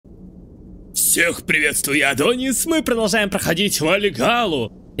Всех приветствую, я Адонис, мы продолжаем проходить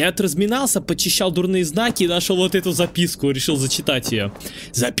Valhalla. Я разминался, почищал дурные знаки и нашел вот эту записку, решил зачитать ее.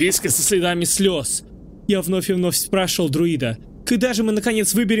 Записка со следами слез. Я вновь и вновь спрашивал друида, когда же мы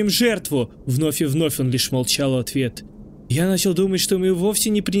наконец выберем жертву? Вновь и вновь он лишь молчал в ответ. Я начал думать, что мы вовсе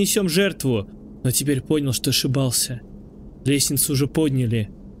не принесем жертву, но теперь понял, что ошибался. Лестницу уже подняли,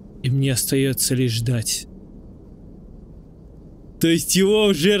 и мне остается лишь ждать. То есть его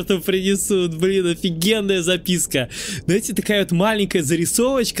в жертву принесут. Блин, офигенная записка. Знаете, такая вот маленькая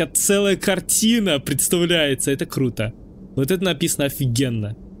зарисовочка, целая картина представляется. Это круто. Вот это написано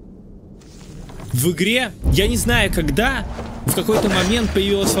офигенно. В игре, я не знаю когда, в какой-то момент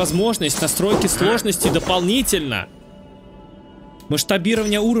появилась возможность настройки сложности дополнительно.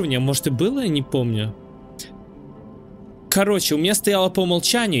 Масштабирование уровня, может и было, я не помню. Короче, у меня стояло по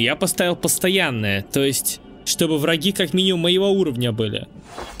умолчанию, я поставил постоянное, то есть... чтобы враги как минимум моего уровня были.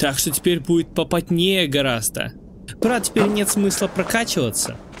 Так что теперь будет попотнее гораздо. Правда, теперь нет смысла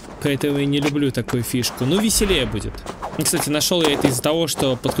прокачиваться. Поэтому я не люблю такую фишку. Ну, веселее будет. И, кстати, нашел я это из-за того,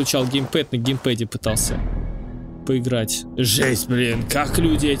 что подключал геймпэд, на геймпэде пытался поиграть. Жесть, блин, как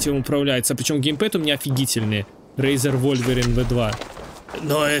люди этим управляются. Причем геймпэд у меня офигительный. Razer Wolverine V2.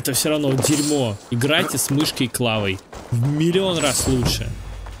 Но это все равно дерьмо. Играйте с мышкой и клавой. В миллион раз лучше.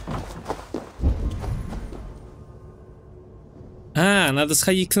 А, надо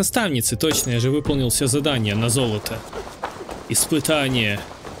сходить к наставнице, точно, я же выполнил все задания на золото. Испытание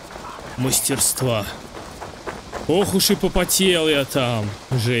мастерства. Ох уж и попотел я там,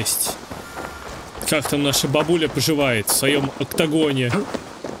 жесть. Как там наша бабуля поживает в своем октагоне?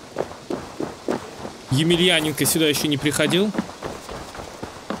 Емельяненко сюда еще не приходил?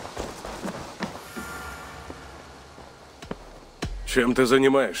 Чем ты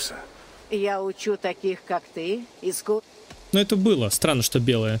занимаешься? Я учу таких, как ты, Но это было. Странно, что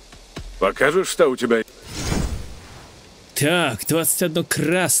белое. Покажешь, что у тебя? Так, 21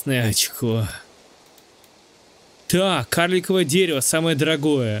 красное очко. Так, карликовое дерево, самое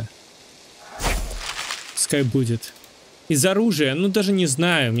дорогое. Пускай будет. Из оружия, ну даже не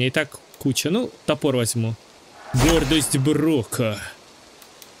знаю, у меня и так куча. Ну, топор возьму. Гордость Брока.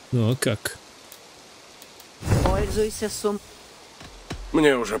 Ну, а как? Пользуйся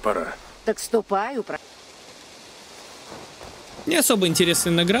Мне уже пора. Так ступай, Не особо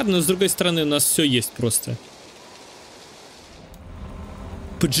интересные награды, но с другой стороны у нас все есть просто.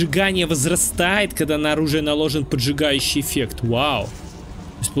 Поджигание возрастает, когда на оружие наложен поджигающий эффект. Вау. То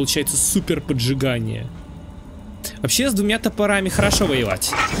есть получается супер поджигание. Вообще с двумя топорами хорошо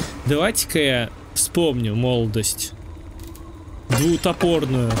воевать. Давайте-ка я вспомню молодость.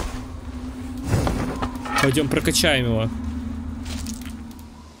 Двутопорную. Пойдем прокачаем его.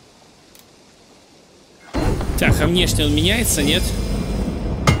 Так, а внешне он меняется, нет?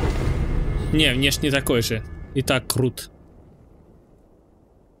 Не, внешне такой же. И так крут.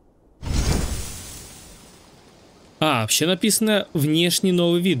 А, вообще написано, внешний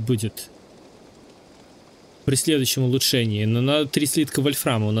новый вид будет. При следующем улучшении. Но надо 3 слитка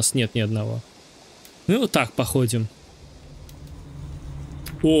вольфрама, у нас нет ни одного. Ну, вот так походим.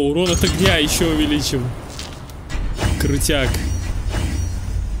 О, урон от огня еще увеличим. Крутяк.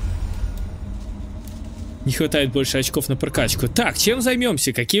 Не хватает больше очков на прокачку. Так, чем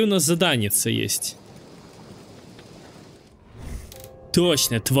займемся? Какие у нас заданицы есть?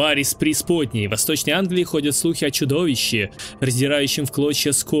 Точно, тварь из преисподней. В Восточной Англии ходят слухи о чудовище, раздирающем в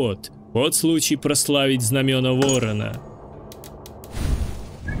клочья скот. Вот случай прославить знамена ворона.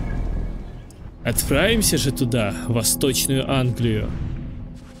 Отправимся же туда, в Восточную Англию.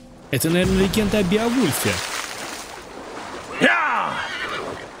 Это, наверное, легенда о Беовульфе.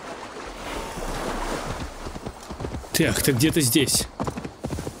 Так, ты где-то здесь.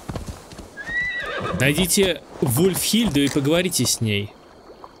 Найдите Вульфхильду и поговорите с ней.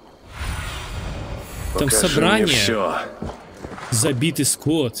 Там Покажи собрание. мне все. Забитый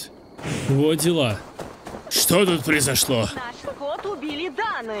скот. Вот дела. Что тут произошло? Наш скот убили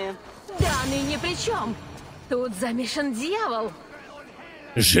Даны. Даны ни при чем. Тут замешан дьявол.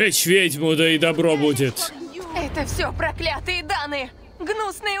 Жечь ведьму, да и добро будет. Это все проклятые Даны.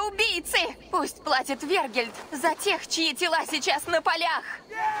 Гнусные убийцы! Пусть платит Вергельд за тех, чьи тела сейчас на полях!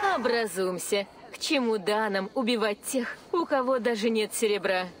 Образумся. К чему Данам убивать тех, у кого даже нет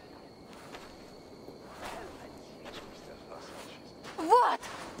серебра?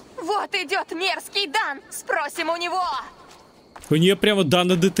 Вот идет мерзкий Дан! Спросим у него! У нее прямо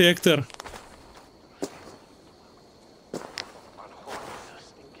Дана-детектор.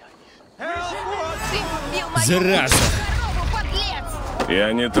 Зараза!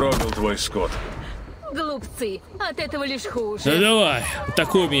 Я не трогал твой скот. Глупцы, от этого лишь хуже. Ну давай,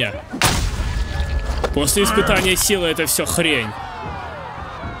 атакуй меня. После испытания силы это все хрень.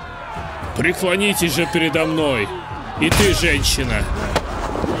 Преклонитесь же передо мной. И ты, женщина.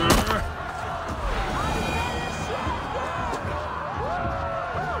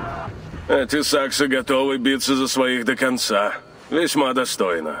 Эти саксы готовы биться за своих до конца. Весьма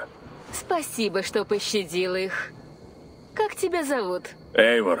достойно. Спасибо, что пощадил их. Как тебя зовут?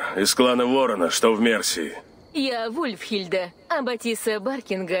 Эйвор, из клана Ворона, что в Мерсии. Я Вульфхильда, аббатиса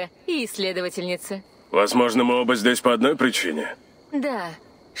Баркинга и исследовательница. Возможно, мы оба здесь по одной причине. Да,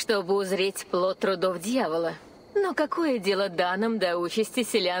 чтобы узреть плод трудов дьявола. Но какое дело данным до участи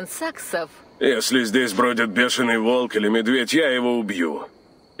селян-саксов? Если здесь бродит бешеный волк или медведь, я его убью.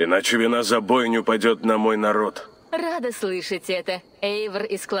 Иначе вина за бойню падет на мой народ. Рада слышать это, Эйвор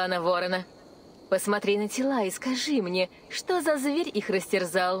из клана Ворона. Посмотри на тела и скажи мне, что за зверь их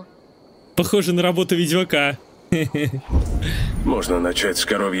растерзал. Похоже на работу ведьмака. Можно начать с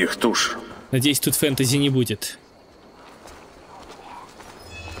коровьих туш. Надеюсь, тут фэнтези не будет.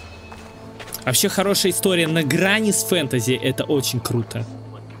 Вообще хорошая история на грани с фэнтези, это очень круто.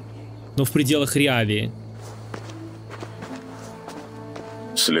 Но в пределах реалии.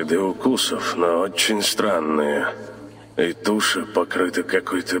 Следы укусов, но очень странные. И туши покрыты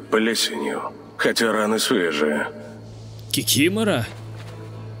какой-то плесенью, хотя раны свежие. Кикимора?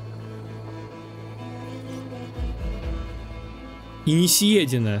 И не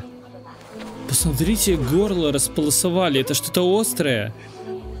съедено. Посмотрите, горло располосовали. Это что-то острое.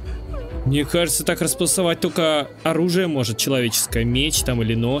 Мне кажется, так располосовать только оружие может человеческое. Меч там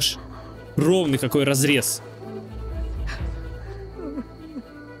или нож. Ровный какой разрез.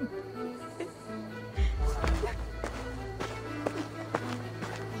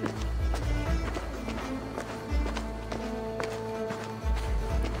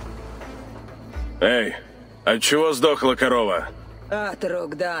 Эй, от чего сдохла корова? От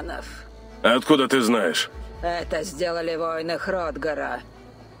рук данов. Откуда ты знаешь? Это сделали воины Хродгара.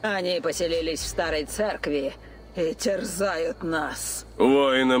 Они поселились в старой церкви и терзают нас.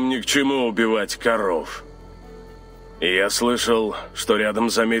 Воинам ни к чему убивать коров. И я слышал, что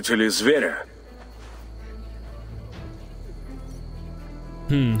рядом заметили зверя.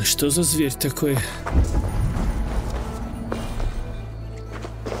 Что за зверь такой?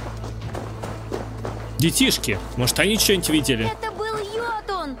 Детишки, может, они что-нибудь видели? Это был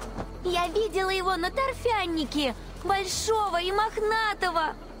Йотун! Я видела его на торфяннике, большого и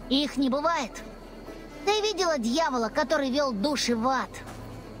мохнатого. Их не бывает. Ты видела дьявола, который вел души в ад?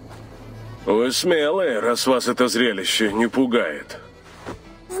 Вы смелые, раз вас это зрелище не пугает.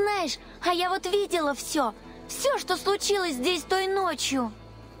 Знаешь, а я вот видела все. Все, что случилось здесь той ночью.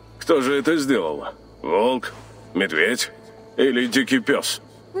 Кто же это сделал? Волк? Медведь? Или дикий пес?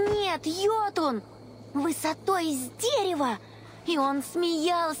 Нет, Йотун! Высотой из дерева. И он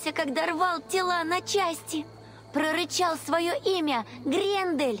смеялся, когда рвал тела на части. Прорычал свое имя —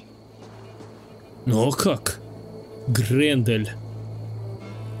 Грендель. Ну а как? Грендель.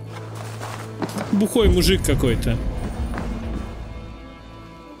 Бухой мужик какой-то.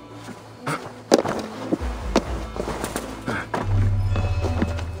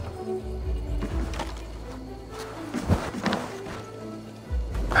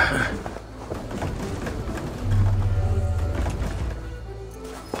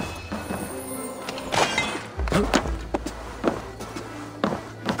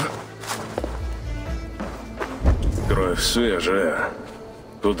 Кровь свежая.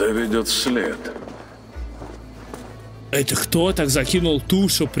 Куда ведет след? Это кто так закинул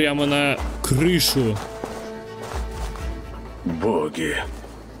тушу прямо на крышу? Боги.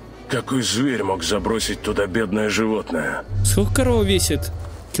 Какой зверь мог забросить туда бедное животное? Сколько корова весит?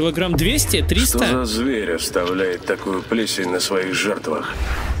 Килограмм 200? 300? Что за зверь оставляет такую плесень на своих жертвах?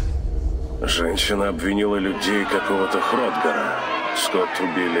 Женщина обвинила людей какого-то Хродгара. Скот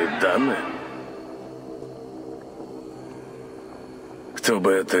убили Данны? Кто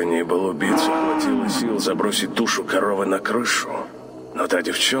бы это ни был, убийца хватило сил забросить тушу коровы на крышу. Но та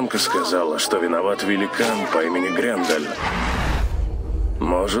девчонка сказала, что виноват великан по имени Грендель.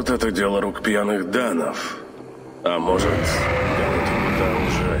 Может, это дело рук пьяных данов, а может, кого-то куда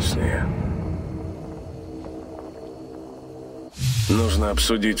ужаснее. Нужно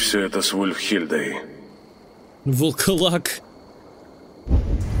обсудить все это с Вульфхильдой. Волколак.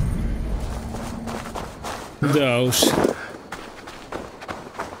 Да уж.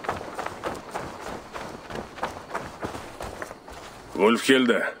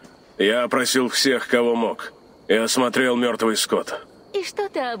 Вульфхильда, я опросил всех, кого мог, и осмотрел мертвый скот. И что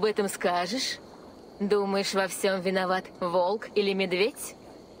ты об этом скажешь? Думаешь, во всем виноват волк или медведь?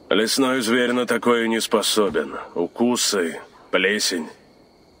 Лесной зверь на такое не способен. Укусы, плесень.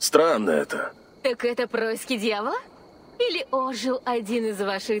 Странно это. Так это происки дьявола? Или ожил один из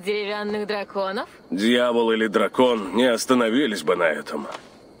ваших деревянных драконов? Дьявол или дракон не остановились бы на этом.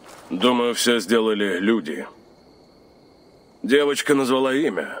 Думаю, все сделали люди. Девочка назвала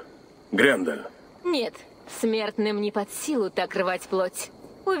имя. Грендель. Нет, смертным не под силу так рвать плоть.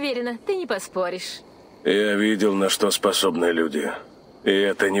 Уверена, ты не поспоришь. Я видел, на что способны люди. И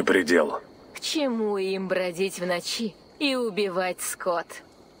это не предел. К чему им бродить в ночи и убивать скот?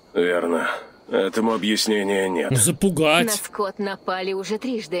 Верно. Этому объяснения нет. Запугать. На скот напали уже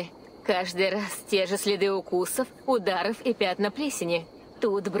трижды. Каждый раз те же следы укусов, ударов и пятна плесени.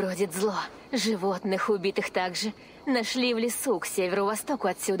 Тут бродит зло. Животных, убитых также, нашли в лесу к северо-востоку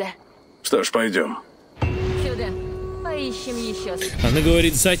отсюда. Что ж, пойдем. Сюда. Поищем еще. Она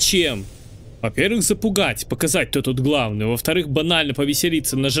говорит, зачем? Во-первых, запугать, показать, кто тут главный. Во-вторых, банально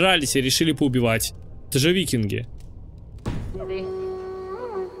повеселиться, нажрались и решили поубивать. Это же викинги.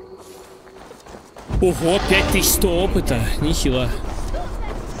 Ого, 5100 опыта. Нехило.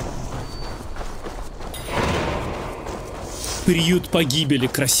 Приют погибели.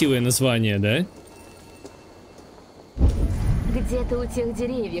 Красивое название, да? Где-то у тех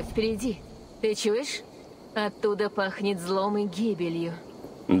деревьев впереди. Ты чуешь? Оттуда пахнет злом и гибелью.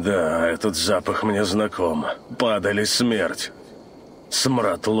 Да, этот запах мне знаком. Падали смерть.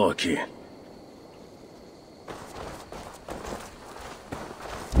 Смрад Локи.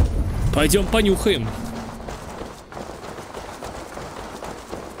 Пойдем понюхаем.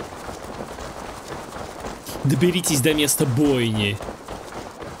 Доберитесь до места бойни.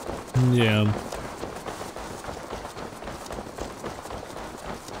 Не.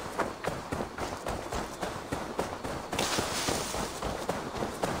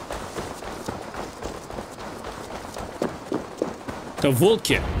 Это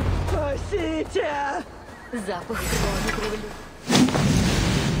волки. Спасите! Запах крови привлек.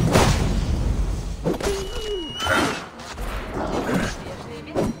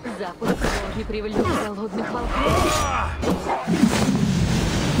 Запах крови привлек голодных волков.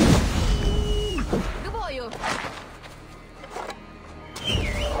 К бою!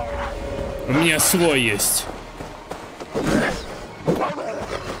 У меня свой есть.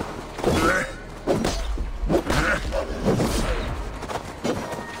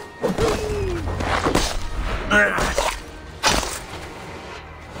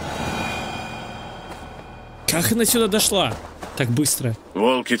 Как она сюда дошла? Так быстро.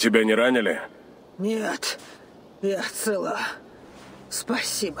 Волки тебя не ранили? Нет, я цела.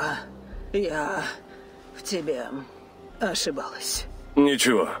 Спасибо. Я в тебе ошибалась.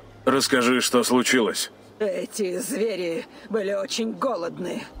 Ничего. Расскажи, что случилось. Эти звери были очень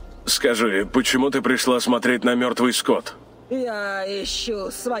голодны. Скажи, почему ты пришла смотреть на мертвый скот? Я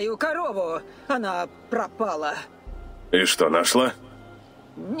ищу свою корову. Она пропала. И что, нашла?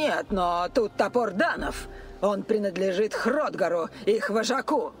 Нет, но тут топор данов. Он принадлежит Хродгару, их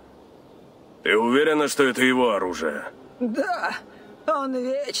вожаку. Ты уверена, что это его оружие? Да, он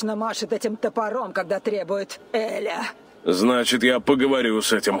вечно машет этим топором, когда требует Эля. Значит, я поговорю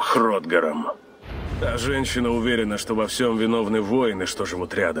с этим Хродгаром. Та женщина уверена, что во всем виновны воины, что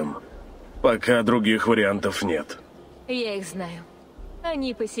живут рядом. Пока других вариантов нет. Я их знаю.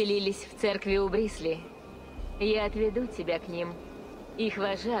 Они поселились в церкви у Брисли. Я отведу тебя к ним. Их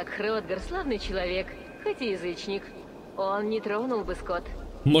вожак Хродгар славный человек, хоть и язычник. Он не тронул бы скот.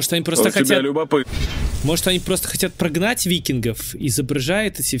 Может, они просто хотят... любопытно. Может, они просто хотят прогнать викингов,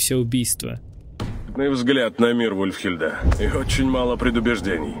 изображают эти все убийства. Взгляд на мир Вульфхильда. И очень мало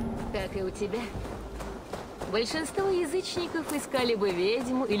предубеждений. Как и у тебя. Большинство язычников искали бы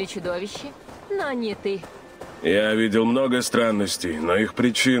ведьму или чудовище, но не ты. Я видел много странностей, но их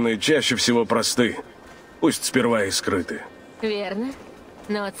причины чаще всего просты. Пусть сперва и скрыты. Верно.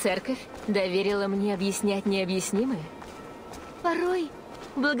 Но церковь доверила мне объяснять необъяснимое. Порой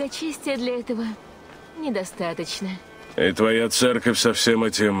благочестия для этого недостаточно. И твоя церковь со всем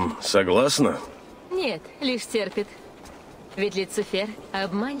этим согласна? Нет, лишь терпит. Ведь Люцифер —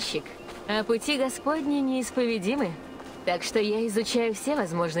 обманщик, а пути Господни неисповедимы. Так что я изучаю все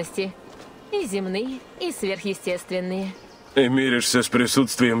возможности. И земные, и сверхъестественные. И миришься с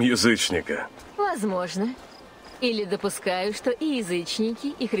присутствием язычника. Возможно. Или допускаю, что и язычники,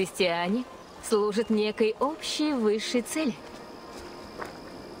 и христиане служат некой общей высшей цели.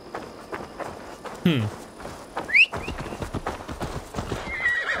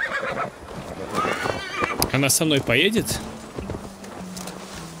 Она со мной поедет?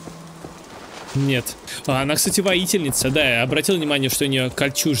 Нет. А она, кстати, воительница, да. Я обратил внимание, что у нее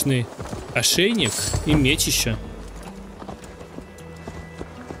кольчужный ошейник и меч еще.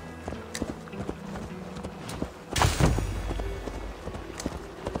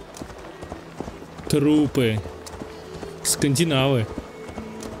 Трупы. Скандинавы.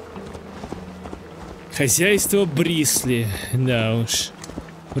 Хозяйство Брисли. Да уж.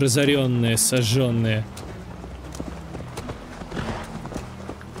 Разоренные, сожженные.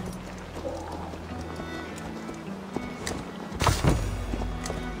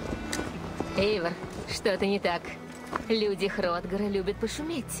 Эйвор, что-то не так. Люди Хродгара любят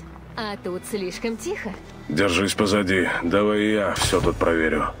пошуметь, а тут слишком тихо. Держись позади. Давай я все тут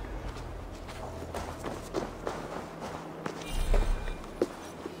проверю.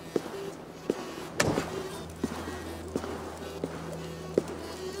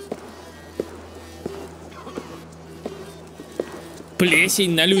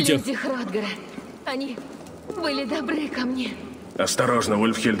 Плесень на людях. Люди Хродгара. Они были добры ко мне. Осторожно,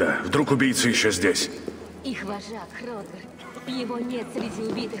 Вульфхильда. Вдруг убийца еще здесь. Их вожак Хродгар. Его нет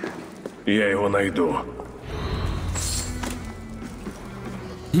среди убитых. Я его найду.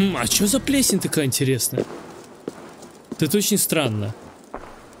 А что за плесень такая интересная? Это очень странно.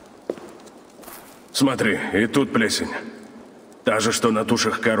 Смотри, и тут плесень. Та же, что на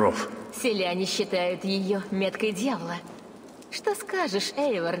тушах коров. Селяне считают ее меткой дьявола. Что скажешь,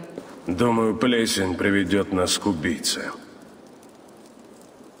 Эйвор? Думаю, плесень приведет нас к убийце.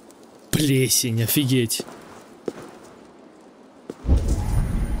 Плесень, офигеть.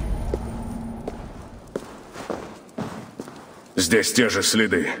 Здесь те же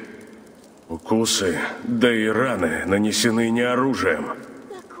следы. Укусы, да и раны нанесены не оружием.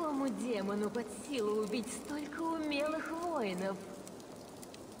 Какому демону под силу убить столько умелых воинов?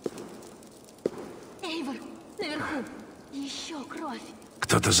 Эйвор, наверху. Еще кровь.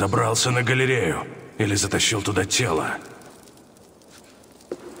 Кто-то забрался на галерею или затащил туда тело.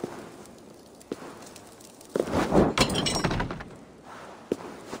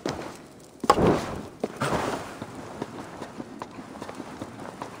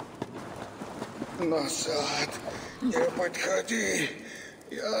 Назад не подходи.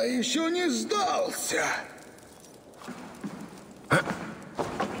 Я еще не сдался.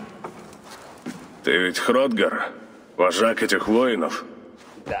 Ты ведь Хродгар? Вожак этих воинов?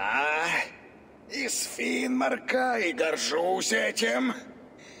 Да, из Финмарка и горжусь этим.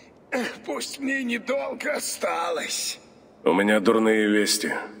 Пусть мне недолго осталось. У меня дурные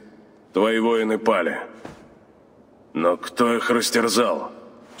вести. Твои воины пали. Но кто их растерзал?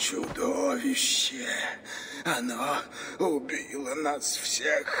 Чудовище. Оно убило нас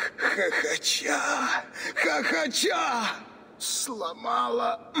всех, хохоча. Хохоча!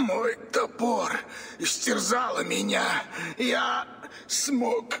 Сломала мой топор, истерзала меня. Я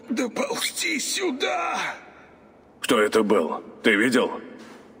смог доползти сюда. Кто это был? Ты видел?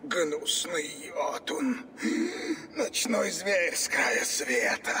 Гнусный йотун. Ночной зверь с края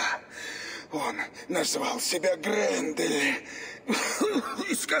света. Он назвал себя Грендель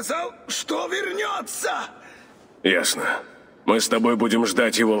и сказал, что вернется. Ясно. Мы с тобой будем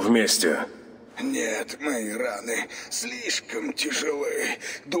ждать его вместе. Нет, мои раны слишком тяжелы.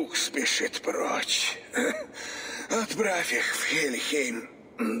 Дух спешит прочь. Отправь их в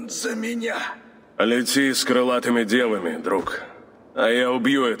Хельхейм за меня. Лети с крылатыми девами, друг. А я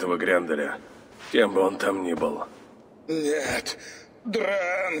убью этого Гренделя, кем бы он там ни был. Нет,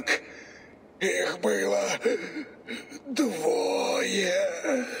 Дранг. Их было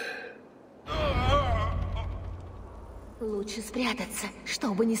двое. Лучше спрятаться,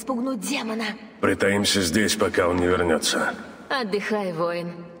 чтобы не спугнуть демона. Притаимся здесь, пока он не вернется. Отдыхай,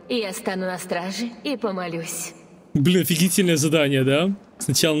 воин. Я стану на страже и помолюсь. Блин, офигительное задание, да?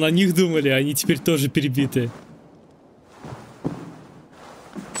 Сначала на них думали, а они теперь тоже перебиты.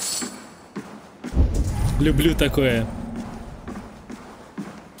 Люблю такое.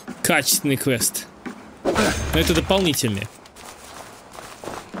 Качественный квест. Но это дополнительный.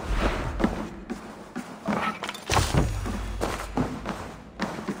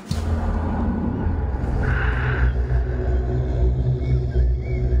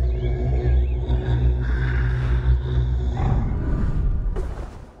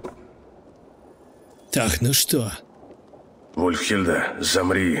 Так, ну что? Вульфхильда,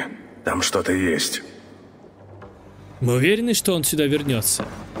 замри. Там что-то есть. Мы уверены, что он сюда вернется?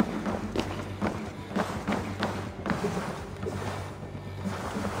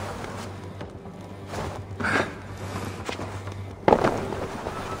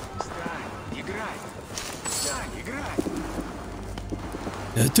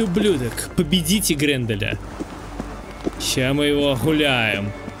 Это ублюдок. Победите Гренделя. Ща мы его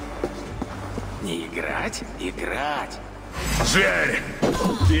гуляем. Не играть, играть. Зверь!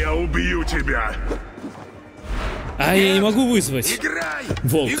 Я убью тебя! А я не могу вызвать Играй!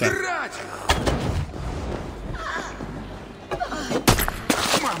 волка. Играть!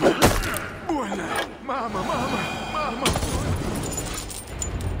 Мама, больно. Мама, мама, мама.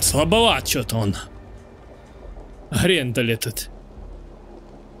 Слабоват что-то он. Грендель этот.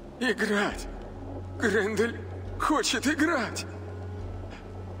 Играть. Грендель хочет играть.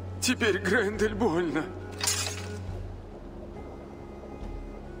 Теперь Грендель больно.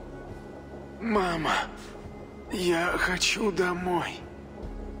 Мама, я хочу домой.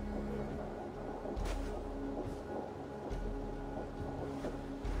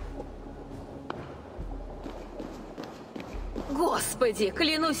 Господи,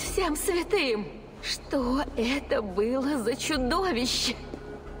 клянусь всем святым! Что это было за чудовище?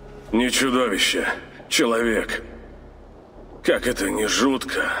 Не чудовище, человек. Как это не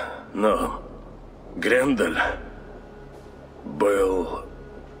жутко, но Грендель был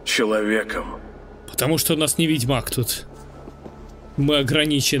человеком. Потому что у нас не ведьмак тут. Мы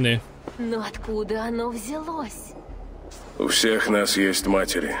ограничены. Но откуда оно взялось? У всех нас есть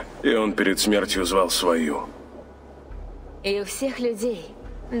матери, и он перед смертью звал свою. И у всех людей,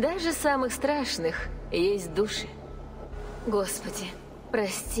 даже самых страшных, есть души. Господи,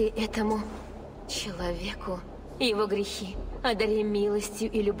 прости этому человеку его грехи, одари милостью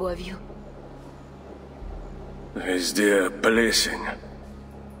и любовью. Везде плесень.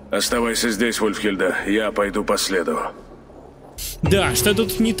 Оставайся здесь, Вульфхильда, я пойду по следу. Да, что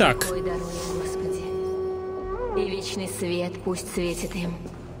тут не так? Ой, даруй, Господи. И вечный свет пусть светит им.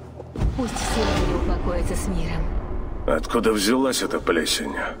 Пусть все люди упокоятся с миром. Откуда взялась эта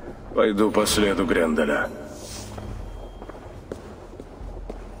плесень? Пойду по следу Гренделя.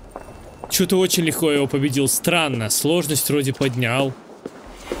 Что-то очень легко его победил. Странно. Сложность вроде поднял.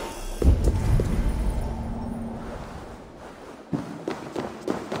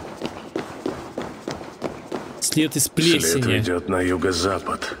 След из плесени. След ведет на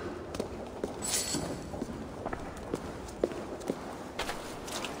юго-запад.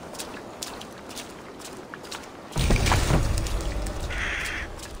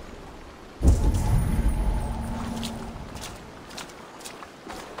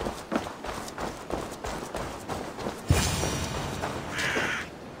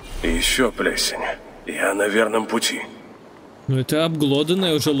 Еще плесень. Я на верном пути. Ну это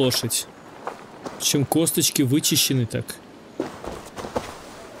обглоданная уже лошадь. Причем косточки вычищены так.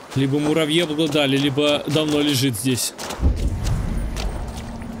 Либо муравьи обглодали, либо давно лежит здесь.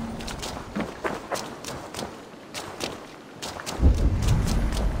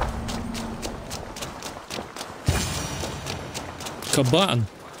 Кабан.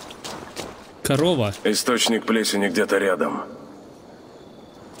 Корова. Источник плесени где-то рядом.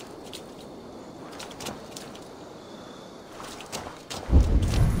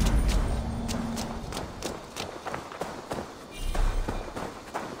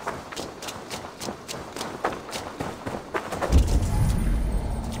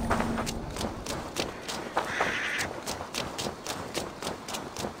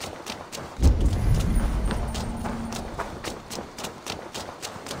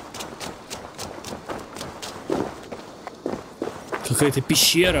 Какая-то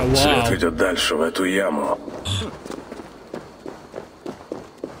пещера, вау. След идет дальше, в эту яму.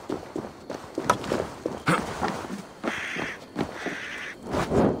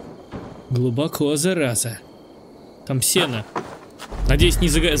 Глубоко, зараза. Там сено. Надеюсь, не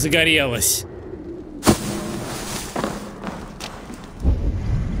загорелось.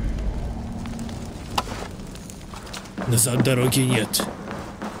 Назад дороги нет.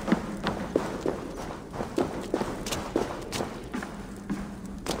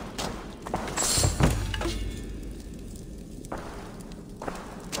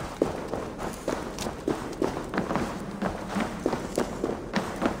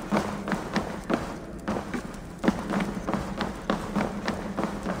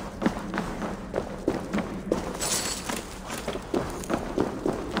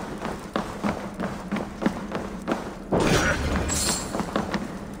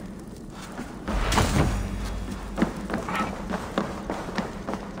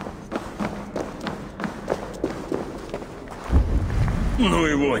 Ну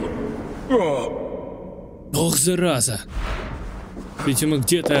и вонь. О! Ох, зараза. Видимо,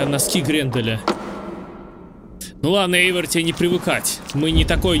 где-то носки Гренделя. Ну ладно, Эйвор, тебе не привыкать. Мы не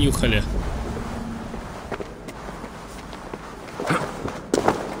такой нюхали.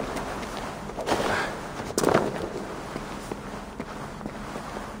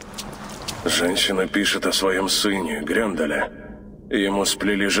 Женщина пишет о своем сыне, Гренделе. Ему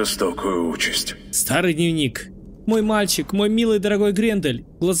сплели жестокую участь. Старый дневник. Мой мальчик, мой милый дорогой Грендель.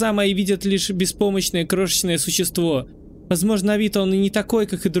 Глаза мои видят лишь беспомощное крошечное существо. Возможно, на вид он и не такой,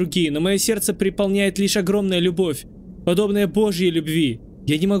 как и другие, но мое сердце переполняет лишь огромная любовь, подобная Божьей любви.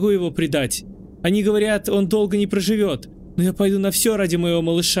 Я не могу его предать. Они говорят, он долго не проживет. Но я пойду на все ради моего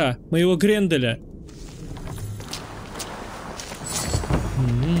малыша, моего Гренделя.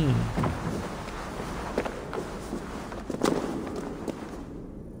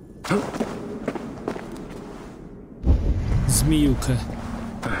 Змеюка.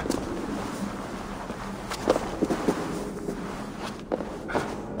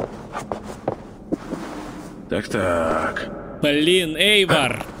 Так. Блин,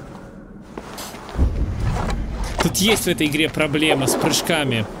 Эйвор. Тут есть в этой игре проблема с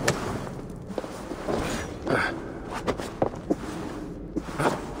прыжками.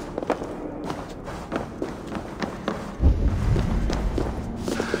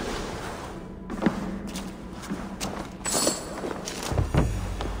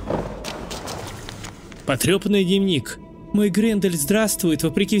 Потрепанный дневник. Мой Грендель здравствует,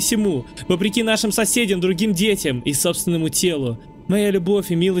 вопреки всему, вопреки нашим соседям, другим детям и собственному телу. Моя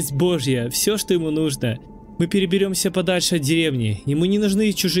любовь и милость Божья, все, что ему нужно. Мы переберемся подальше от деревни. Ему не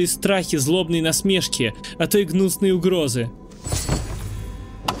нужны чужие страхи, злобные насмешки, а то и гнусные угрозы.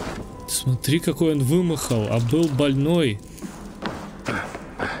 Смотри, какой он вымахал, а был больной.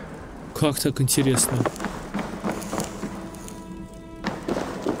 Как так интересно.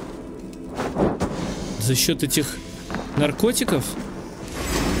 За счет этих наркотиков?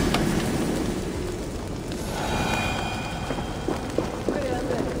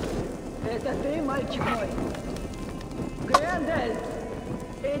 Это ты, мальчик мой? Грендель,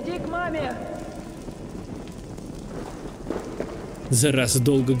 иди к маме. Зараза,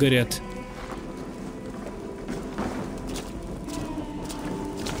 долго горят.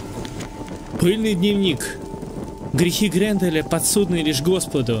 Пыльный дневник. Грехи Гренделя подсудны лишь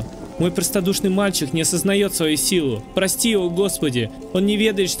Господу. Мой простодушный мальчик не осознает свою силу. Прости его, Господи, он не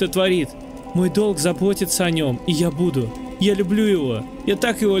ведает, что творит. Мой долг заботиться о нем, и я буду. Я люблю его. Я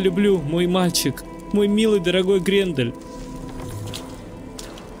так его люблю, мой мальчик. Мой милый, дорогой Грендель.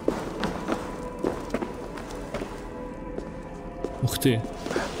 Ух ты.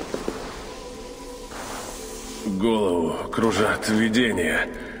 Голову кружат видения.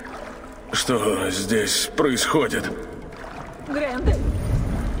 Что здесь происходит? Грендель!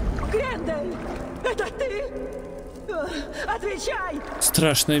 Грендель! Это ты? Отвечай!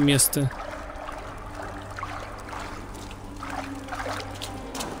 Страшное место.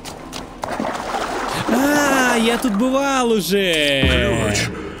 Я тут бывал уже. Ключ.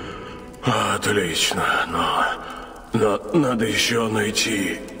 Отлично, но надо еще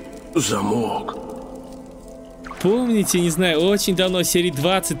найти замок. Помните, не знаю, очень давно, серии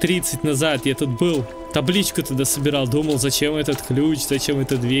 20-30 назад я тут был. Табличку туда собирал, думал, зачем этот ключ, зачем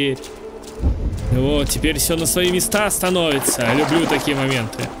эта дверь. Вот, теперь все на свои места становится. Люблю такие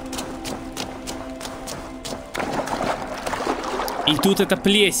моменты. И тут это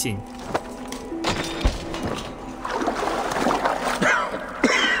плесень.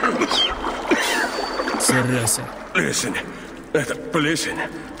 Зараза. Плесень. Это плесень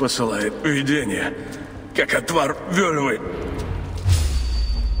посылает видение, как отвар вельвы.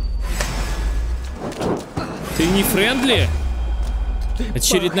 Ты не френдли?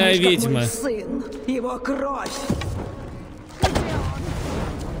 Очередная Пахнешь, как ведьма. мой сын, его кровь. Где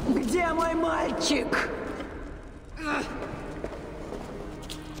он? Где мой мальчик?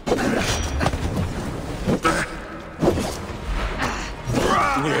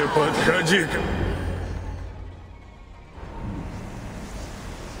 Не подходи.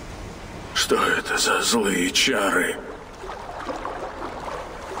 Что это за злые чары?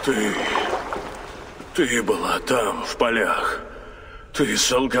 Ты была там, в полях. Ты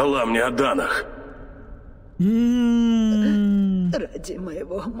солгала мне о данных. Ради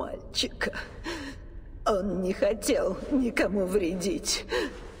моего мальчика. Он не хотел никому вредить,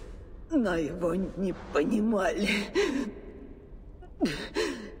 но его не понимали.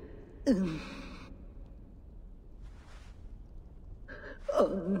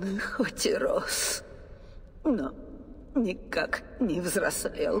 Он хоть и рос, но никак не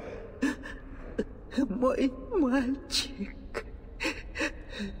взрослел. Мой мальчик,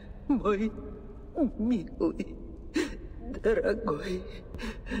 мой милый, дорогой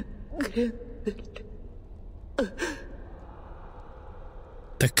Грендель.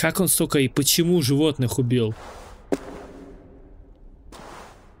 Так как он столько и почему животных убил?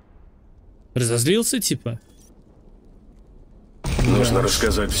 Разозлился типа? Нужно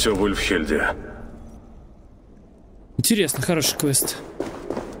рассказать все в Ульфхельде. Интересно, хороший квест.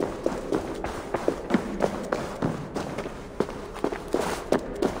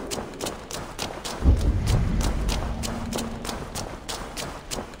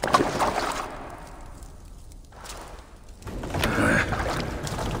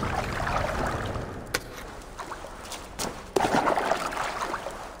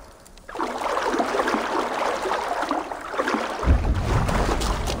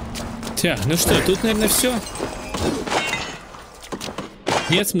 Так, ну что, тут, наверное, все.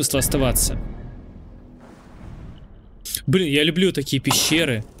 Нет смысла оставаться. Блин, я люблю такие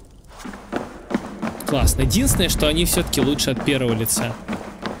пещеры. Классно. Единственное, что они все-таки лучше от первого лица.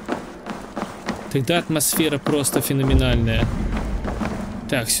 Тогда атмосфера просто феноменальная.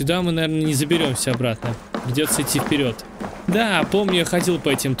 Так, сюда мы, наверное, не заберемся обратно. Придется идти вперед. Да, помню, я ходил по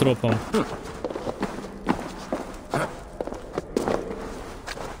этим тропам.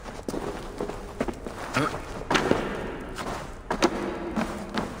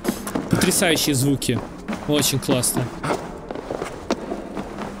 Потрясающие звуки. Очень классно.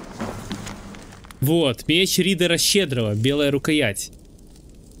 Вот, меч Ридера Щедрого, белая рукоять.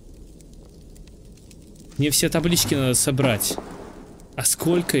 Мне все таблички надо собрать. А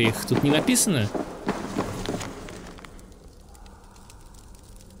сколько их? Тут не написано?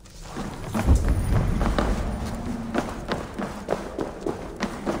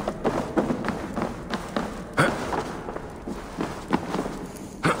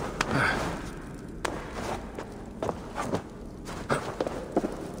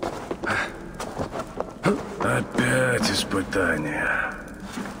 Опять испытание.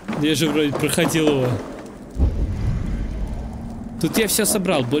 Я же вроде проходил его. Тут я все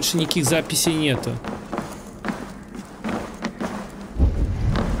собрал, больше никаких записей нету.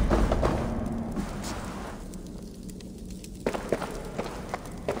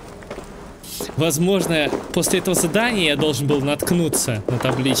 Возможно, после этого задания я должен был наткнуться на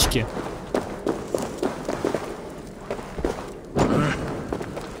таблички.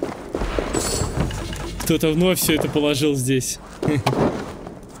 Кто-то вновь все это положил здесь.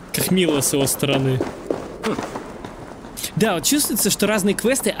 Как мило с его стороны. Да, вот чувствуется, что разные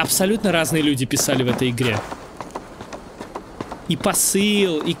квесты абсолютно разные люди писали в этой игре. И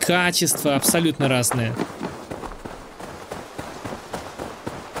посыл, и качество абсолютно разные.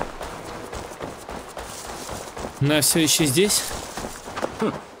 На все еще здесь.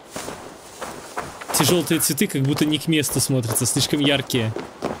 Эти желтые цветы как будто не к месту смотрятся, слишком яркие.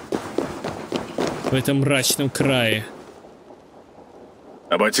 В этом мрачном крае.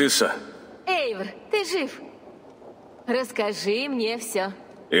 Аббатисса, Эйвор, ты жив? Расскажи мне все.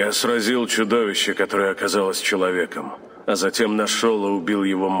 я сразил чудовище, которое оказалось человеком, а затем нашел и убил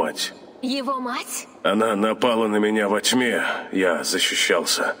его мать. Его мать? Она напала на меня во тьме, я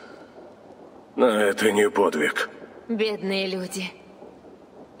защищался. Но это не подвиг. Бедные люди.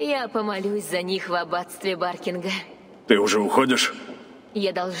 Я помолюсь за них в аббатстве Баркинга. Ты уже уходишь?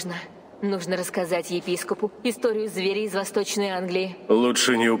 Я должна. Нужно рассказать епископу историю зверей из Восточной Англии.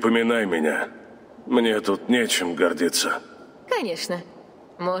 Лучше не упоминай меня. Мне тут нечем гордиться. Конечно.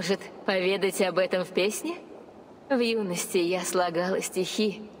 Может, поведать об этом в песне? В юности я слагала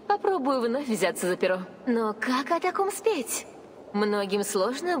стихи. Попробую вновь взяться за перо. Но как о таком спеть? Многим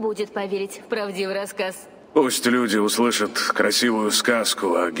сложно будет поверить в правдивый рассказ. Пусть люди услышат красивую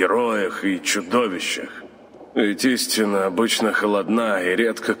сказку о героях и чудовищах. Ведь истина обычно холодна и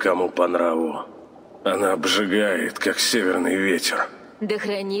редко кому по нраву. Она обжигает, как северный ветер. Да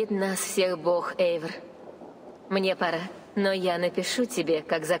хранит нас всех Бог, Эйвор. Мне пора, но я напишу тебе,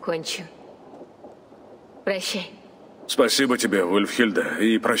 как закончу. Прощай. Спасибо тебе, Вульфхильда,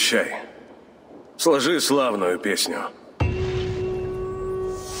 и прощай. Сложи славную песню.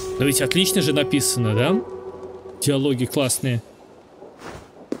 Но ведь отлично же написано, да? Диалоги классные.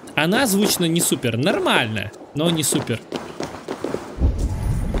 Она озвучена не супер, нормально, но не супер.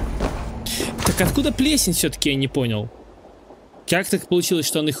 Так откуда плесень все-таки, я не понял. Как так получилось,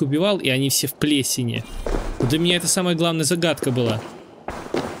 что он их убивал, и они все в плесени? Для меня это самая главная загадка была.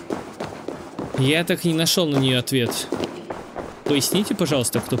 Я так и не нашел на нее ответ. Поясните,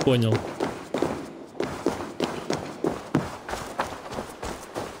 пожалуйста, кто понял.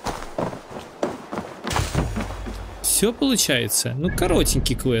 Все получается. Ну,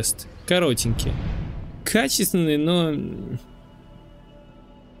 коротенький квест. Коротенький. Качественный, но...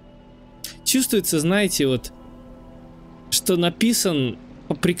 Чувствуется, знаете, вот... Что написан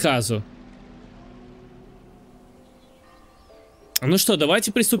по приказу. Ну что,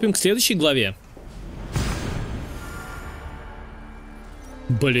 давайте приступим к следующей главе.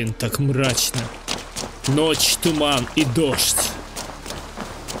 Блин, так мрачно. Ночь, туман и дождь.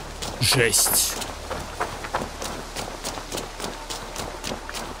 Жесть.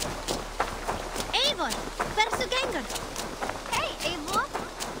 Эйвор, персугенгер. Эй, Эйвор.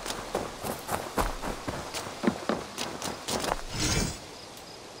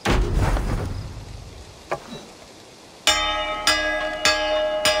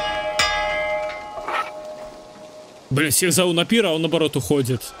 Блин, всех зову на пир, а он наоборот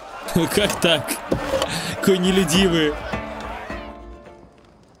уходит. Как так? Какой нелюдивый.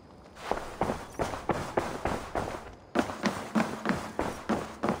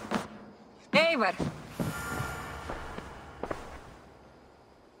 Эйвор.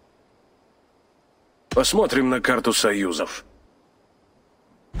 Посмотрим на карту союзов.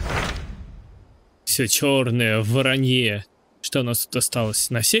 Все черное в воронье. Что у нас тут осталось?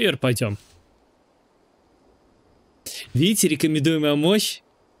 На север пойдем? Видите, рекомендуемая мощь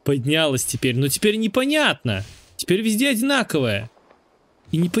поднялась теперь. Но теперь непонятно. Теперь везде одинаковая.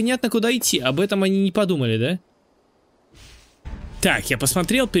 И непонятно, куда идти. Об этом они не подумали, да? Так, я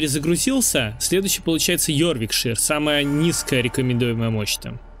посмотрел, перезагрузился. Следующий получается Йорвикшир. Самая низкая рекомендуемая мощь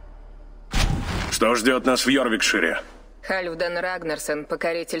там. Что ждет нас в Йорвикшире? Хальфдан Рагнарсон,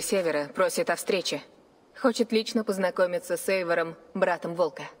 покоритель Севера, просит о встрече. Хочет лично познакомиться с Эйвором, братом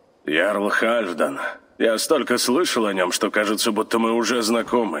Волка. Ярл Хальфдан. Я столько слышал о нем, что кажется, будто мы уже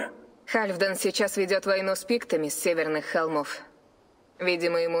знакомы. Хальфдан сейчас ведет войну с пиктами с северных холмов.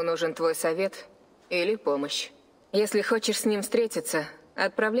 Видимо, ему нужен твой совет или помощь. Если хочешь с ним встретиться,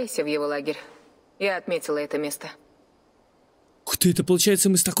 отправляйся в его лагерь. Я отметила это место. Ух ты, это получается,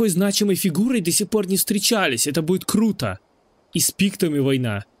 мы с такой значимой фигурой до сих пор не встречались. Это будет круто. И с пиктами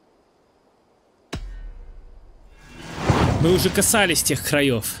война. Мы уже касались тех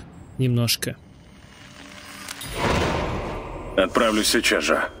краев. Немножко. Отправлюсь сейчас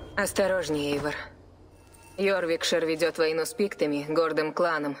же. Осторожнее, Эйвор. Йорвикшир ведет войну с пиктами, гордым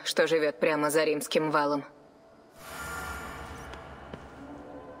кланом, что живет прямо за римским валом.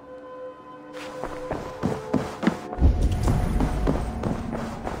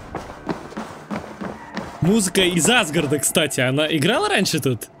 Музыка из Асгарда, кстати. Она играла раньше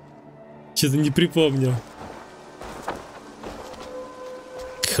тут? Что-то не припомню.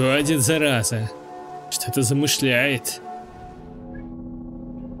 Ходит, зараза. Что-то замышляет.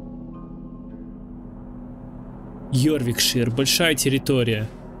 Йорвикшир. Большая территория.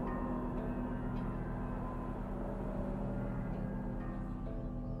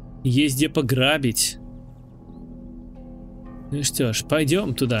 Есть где пограбить. Ну что ж,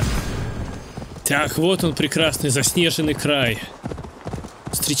 пойдем туда. Так, вот он, прекрасный заснеженный край.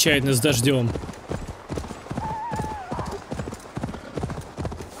 Встречает нас дождем.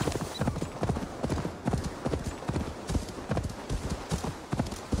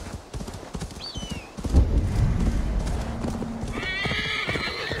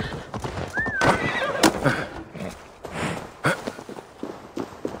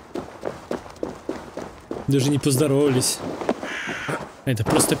 Даже не поздоровались. Это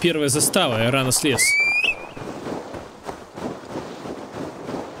просто первая застава, я рано слез.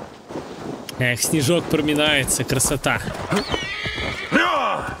 Эх, снежок проминается, красота.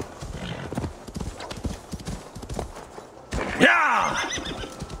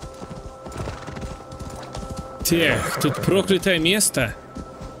 Так, тут проклятое место.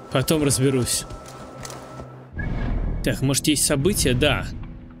 Потом разберусь. Так, может, есть события? Да.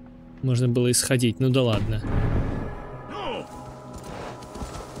 Можно было исходить, ну да ладно.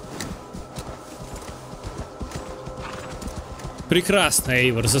 Прекрасно,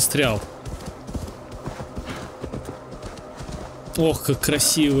 Эйвор застрял. Ох, как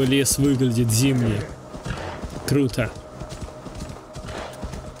красиво лес выглядит зимний. Круто.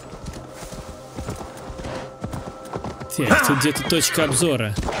 Так, тут где-то точка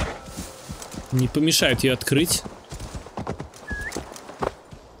обзора. Не помешает ее открыть.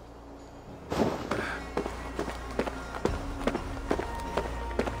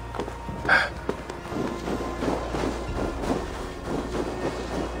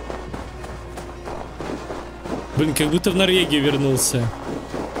 Блин, как будто в Норвегию вернулся.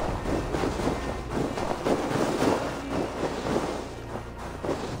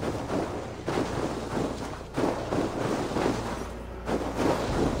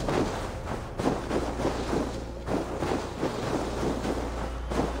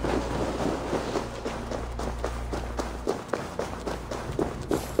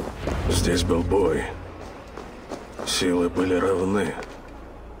 Здесь был бой. Силы были равны.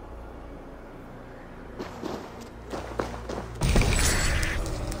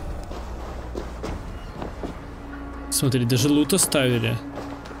 Смотри, даже лут оставили.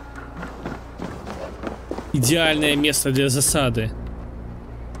 Идеальное место для засады.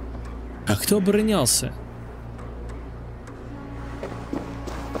 А кто оборонялся?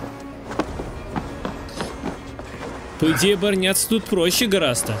 По идее, обороняться тут проще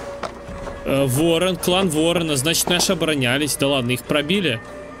гораздо. Ворон, клан Ворона, значит, наши оборонялись. Да ладно, их пробили.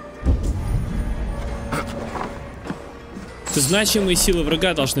 Значимые силы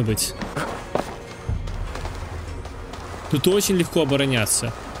врага должны быть. Тут очень легко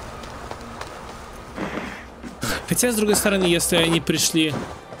обороняться. Хотя, с другой стороны, если они пришли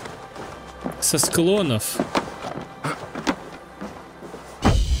со склонов...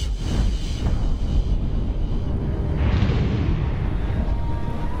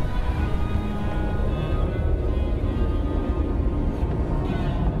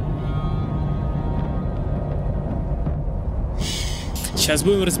 Сейчас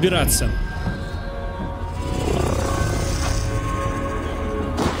будем разбираться.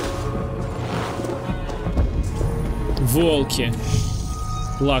 Волки.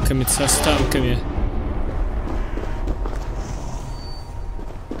 Лакомятся останками.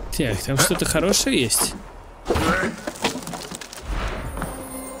 Так, там что-то хорошее есть?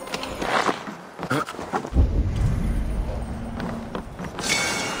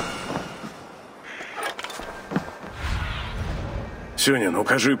 Сюнин,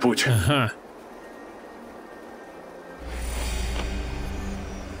 укажи путь. Ага.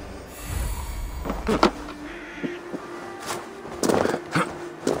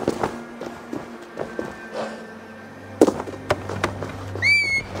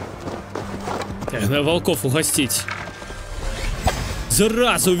 Так, надо волков угостить.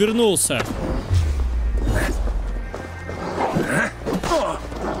 Зараза, увернулся.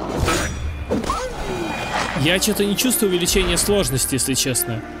 Я что-то не чувствую увеличения сложности, если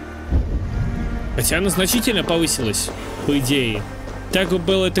честно. Хотя она значительно повысилась, по идее. Так бы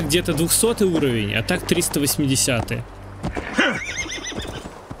было это где-то 200 уровень, а так 380.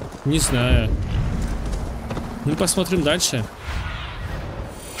 Не знаю. Ну, посмотрим дальше.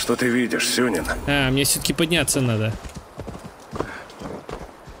 Что ты видишь, Сюнин? А, мне все-таки подняться надо.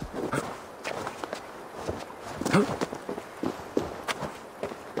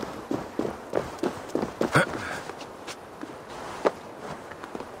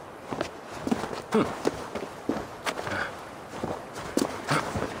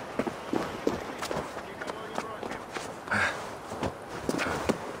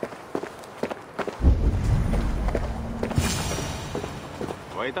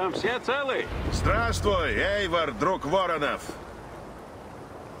 Вы там все целы? Здравствуй, Эйвор, друг воронов.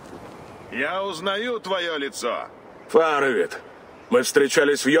 Я узнаю твое лицо. Порадуют. Мы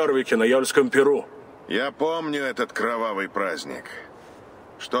встречались в Йорвике на Йольском Перу. Я помню этот кровавый праздник.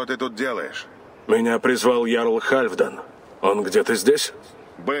 Что ты тут делаешь? Меня призвал Ярл Хальфдан. Он где-то здесь?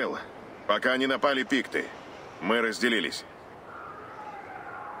 Был, пока не напали пикты. Мы разделились.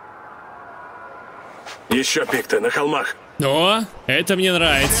 Еще пикты на холмах. О, это мне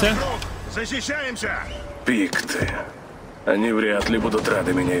нравится. Защищаемся! Пикты. Они вряд ли будут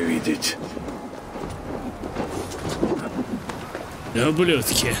рады меня видеть.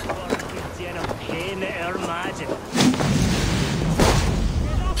 Ублюдки.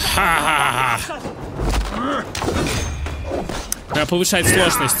 Ха-ха-ха. Надо повышать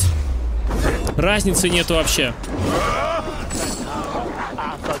сложность. Разницы нету вообще.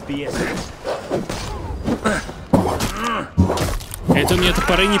 Это у меня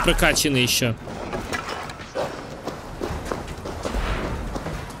топоры не прокачаны еще.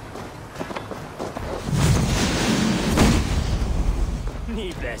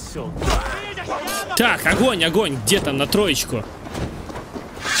 Так, огонь, огонь. Где там на троечку?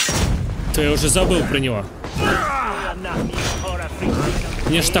 То я уже забыл про него.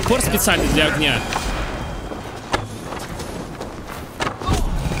 Мне же топор специальный для огня.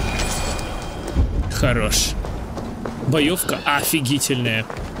 Хорош. Боевка офигительная.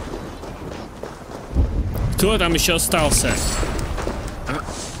 Кто там еще остался?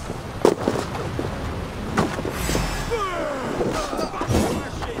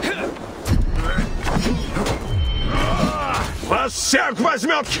 Вас всех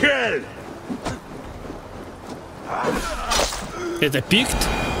возьмет Хель! Это пикт?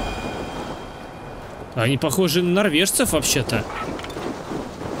 Они похожи на норвежцев вообще-то.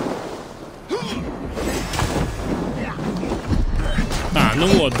 А, ну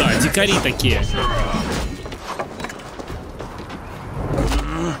вот, да, дикари такие.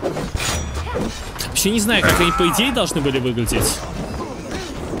 Вообще не знаю, как они по идее должны были выглядеть.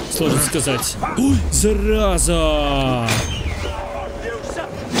 Сложно сказать. Ой, зараза!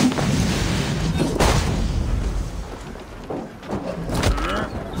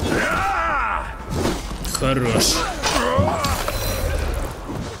 Хорош.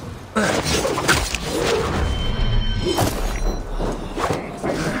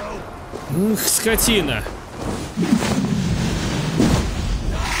 Ух, скотина.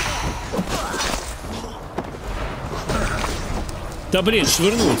 Да блин,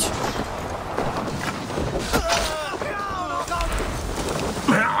 швырнуть.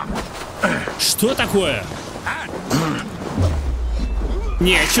 Что такое?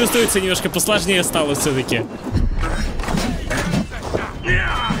 Не, чувствуется немножко посложнее стало все-таки.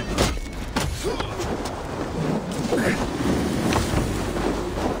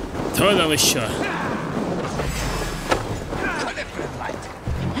 Кто там еще?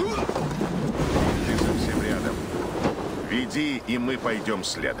 Ты совсем рядом. Веди, и мы пойдем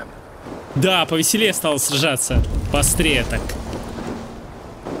следом. Да, повеселее стало сражаться. Пострее так.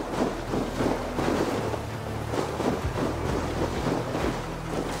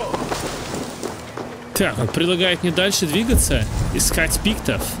 Так, он предлагает мне дальше двигаться? Искать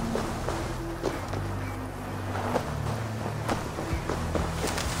пиктов?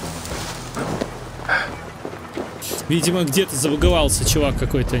 Видимо, где-то забаговался чувак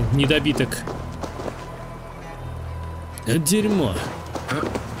какой-то, недобиток. Это дерьмо.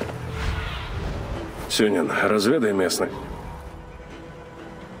 Сюнин, разведай местных.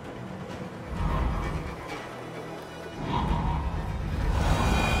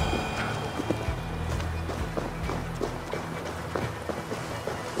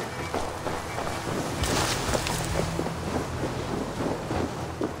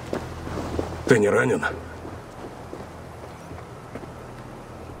 Ты не ранен?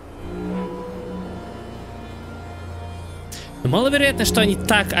 Маловероятно, что они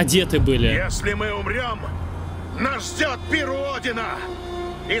так одеты были. Если мы умрем, нас ждет пир у Одина.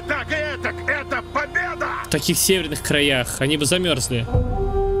 И так и это победа! В таких северных краях они бы замерзли.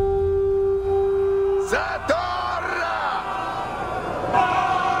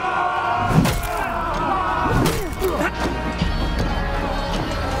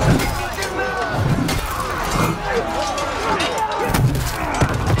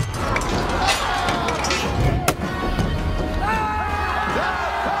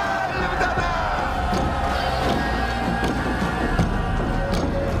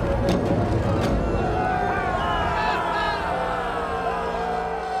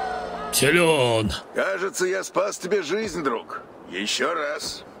 Силен. Кажется, я спас тебе жизнь, друг. Еще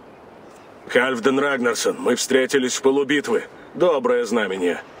раз. Хальфден Рагнарсон, мы встретились в полубитвы. Доброе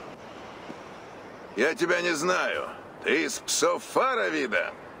знамение. Я тебя не знаю. Ты из псов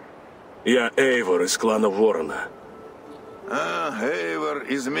Фаравида? Я Эйвор из клана Ворона. Эйвор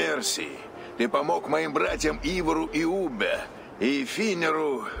из Мерсии. Ты помог моим братьям Ивору и Убе, и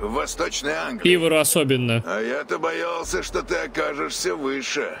Финеру в Восточной Англии. Ивору особенно. А я-то боялся, что ты окажешься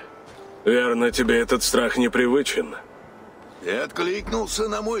выше. Верно, тебе этот страх непривычен. Ты откликнулся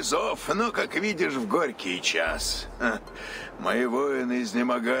на мой зов, но, как видишь, в горький час. Мои воины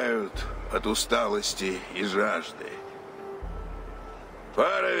изнемогают от усталости и жажды.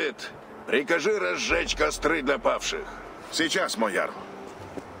 Фаравид, прикажи разжечь костры для павших. Сейчас, мой ярл.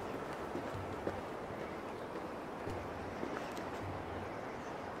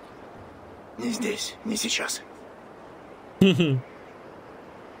 Не здесь, не сейчас.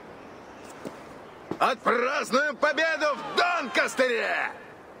 Отпразднуем победу в Донкастере!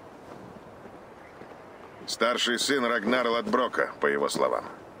 Старший сын Рагнара Лодброка, по его словам.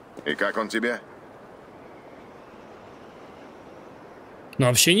 И как он тебе? Ну,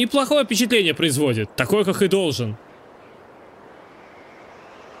 вообще неплохое впечатление производит. Такое, как и должен.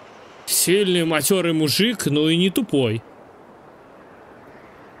 Сильный матерый мужик, но и не тупой.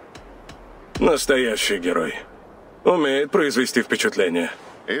 Настоящий герой. Умеет произвести впечатление.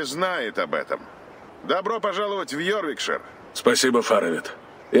 И знает об этом. Добро пожаловать в Йорвикшир. Спасибо, Фаравид.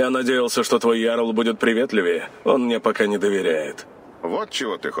 Я надеялся, что твой ярл будет приветливее. Он мне пока не доверяет. Вот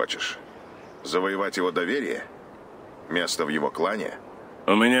чего ты хочешь? Завоевать его доверие? Место в его клане?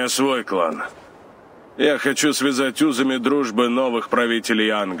 У меня свой клан. Я хочу связать узами дружбы новых правителей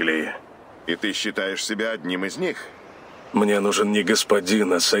Англии. И ты считаешь себя одним из них? Мне нужен не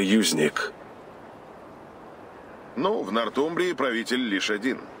господин, а союзник. Ну, в Нортумбрии правитель лишь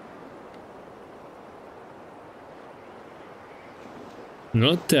один.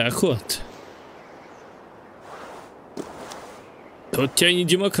 Ну так вот. Тут тебя не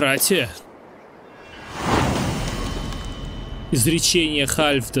демократия. Изречение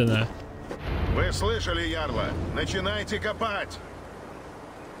Хальфдена. Вы слышали, ярла? Начинайте копать!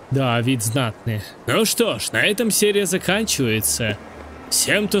 Да, вид знатный. Ну что ж, на этом серия заканчивается.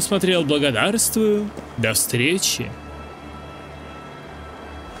 Всем, кто смотрел, благодарствую. До встречи.